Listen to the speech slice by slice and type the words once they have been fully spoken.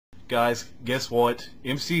Guys, guess what?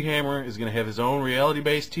 MC Hammer is going to have his own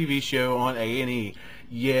reality-based TV show on A&E.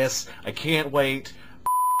 Yes, I can't wait.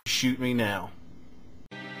 Shoot me now.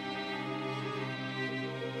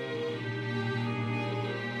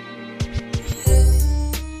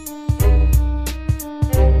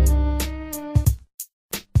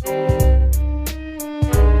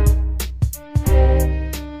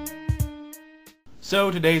 So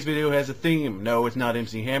today's video has a theme. No, it's not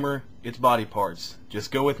MC Hammer, it's body parts. Just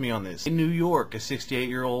go with me on this. In New York, a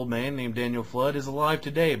 68-year-old man named Daniel Flood is alive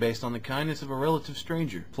today based on the kindness of a relative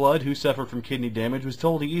stranger. Flood, who suffered from kidney damage, was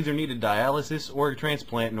told he either needed dialysis or a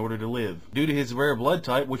transplant in order to live. Due to his rare blood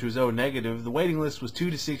type, which was O negative, the waiting list was 2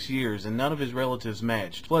 to 6 years and none of his relatives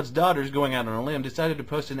matched. Flood's daughters, going out on a limb, decided to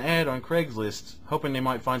post an ad on Craigslist, hoping they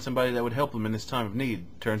might find somebody that would help them in this time of need.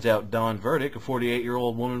 Turns out Dawn Verdick, a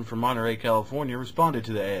 48-year-old woman from Monterey, California, responded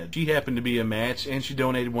to the ad. She happened to be a match, and she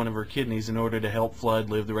donated one of her kidneys in order to help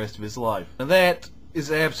Flood live the rest of his life. Now that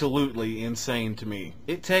is absolutely insane to me.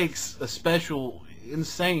 It takes a special,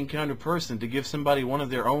 insane kind of person to give somebody one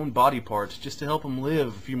of their own body parts just to help them live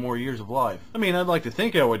a few more years of life. I mean, I'd like to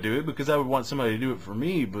think I would do it because I would want somebody to do it for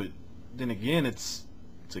me, but then again, it's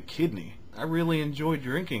a kidney. I really enjoy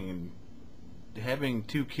drinking and having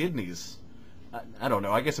 2 kidneys. I don't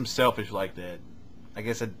know, I guess I'm selfish like that. I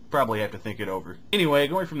guess I'd probably have to think it over. Anyway,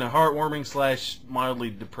 going from the heartwarming / mildly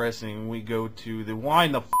depressing, we go to the why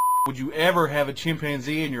in the would you ever have a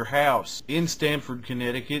chimpanzee in your house? In Stamford,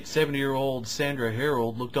 Connecticut, 70-year-old Sandra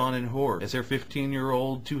Harold looked on in horror as her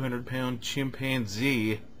 15-year-old, 200-pound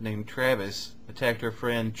chimpanzee named Travis attacked her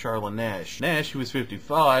friend Charla Nash. Nash, who was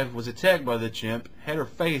 55, was attacked by the chimp, had her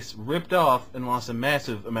face ripped off, and lost a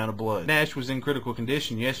massive amount of blood. Nash was in critical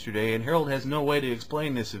condition yesterday, and Harold has no way to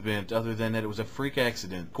explain this event other than that it was a freak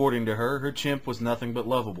accident. According to her, her chimp was nothing but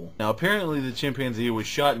lovable. Now, apparently the chimpanzee was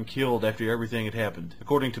shot and killed after everything had happened.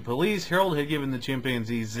 According to police, Harold had given the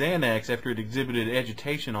chimpanzee Xanax after it exhibited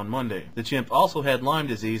agitation on Monday. The chimp also had Lyme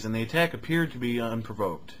disease, and the attack appeared to be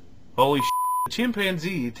unprovoked. Holy shit. The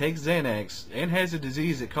chimpanzee takes Xanax and has a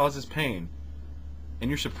disease that causes pain, and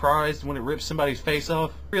you're surprised when it rips somebody's face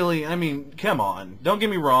off? Really? I mean, come on. Don't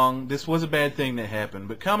get me wrong, this was a bad thing that happened,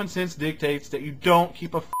 but common sense dictates that you don't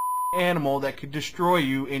keep a animal that could destroy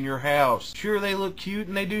you in your house. Sure, they look cute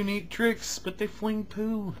and they do neat tricks, but they fling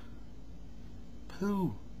poo.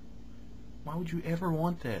 Poo. Why would you ever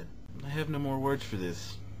want that? I have no more words for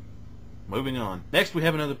this. Moving on. Next, we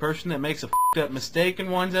have another person that makes a up mistake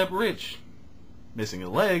and winds up rich. Missing a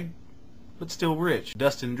leg, but still rich.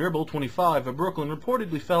 Dustin Dribble, 25, of Brooklyn,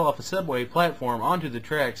 reportedly fell off a subway platform onto the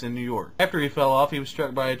tracks in New York. After he fell off, he was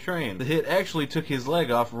struck by a train. The hit actually took his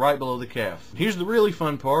leg off right below the calf. Here's the really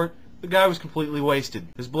fun part. The guy was completely wasted.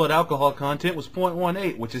 His blood alcohol content was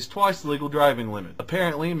 0.18, which is twice the legal driving limit.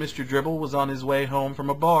 Apparently, Mr. Dribble was on his way home from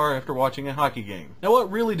a bar after watching a hockey game. Now, what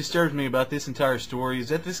really disturbs me about this entire story is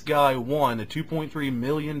that this guy won a $2.3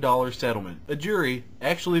 million settlement. A jury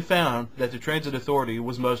actually found that the transit authority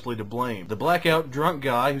was mostly to blame. The blackout drunk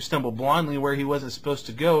guy who stumbled blindly where he wasn't supposed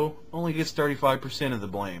to go only gets 35% of the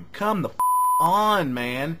blame. Come the on,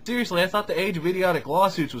 man. Seriously, I thought the age of idiotic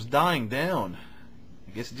lawsuits was dying down.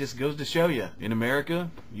 I guess it just goes to show you, in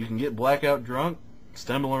America, you can get blackout drunk,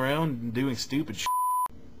 stumble around and doing stupid shit,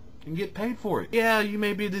 and get paid for it. Yeah, you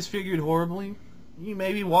may be disfigured horribly. You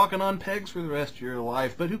may be walking on pegs for the rest of your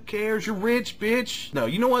life, but who cares? You're rich, bitch. No,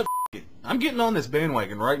 you know what? F it. I'm getting on this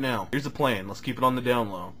bandwagon right now. Here's the plan. Let's keep it on the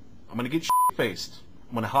down low. I'm gonna get shit-faced.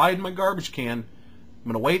 I'm gonna hide in my garbage can.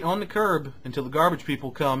 I'm gonna wait on the curb until the garbage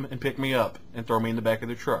people come and pick me up and throw me in the back of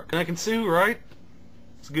their truck. And I can sue, right?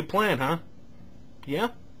 It's a good plan, huh? Yeah?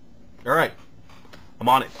 Alright. I'm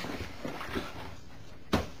on it.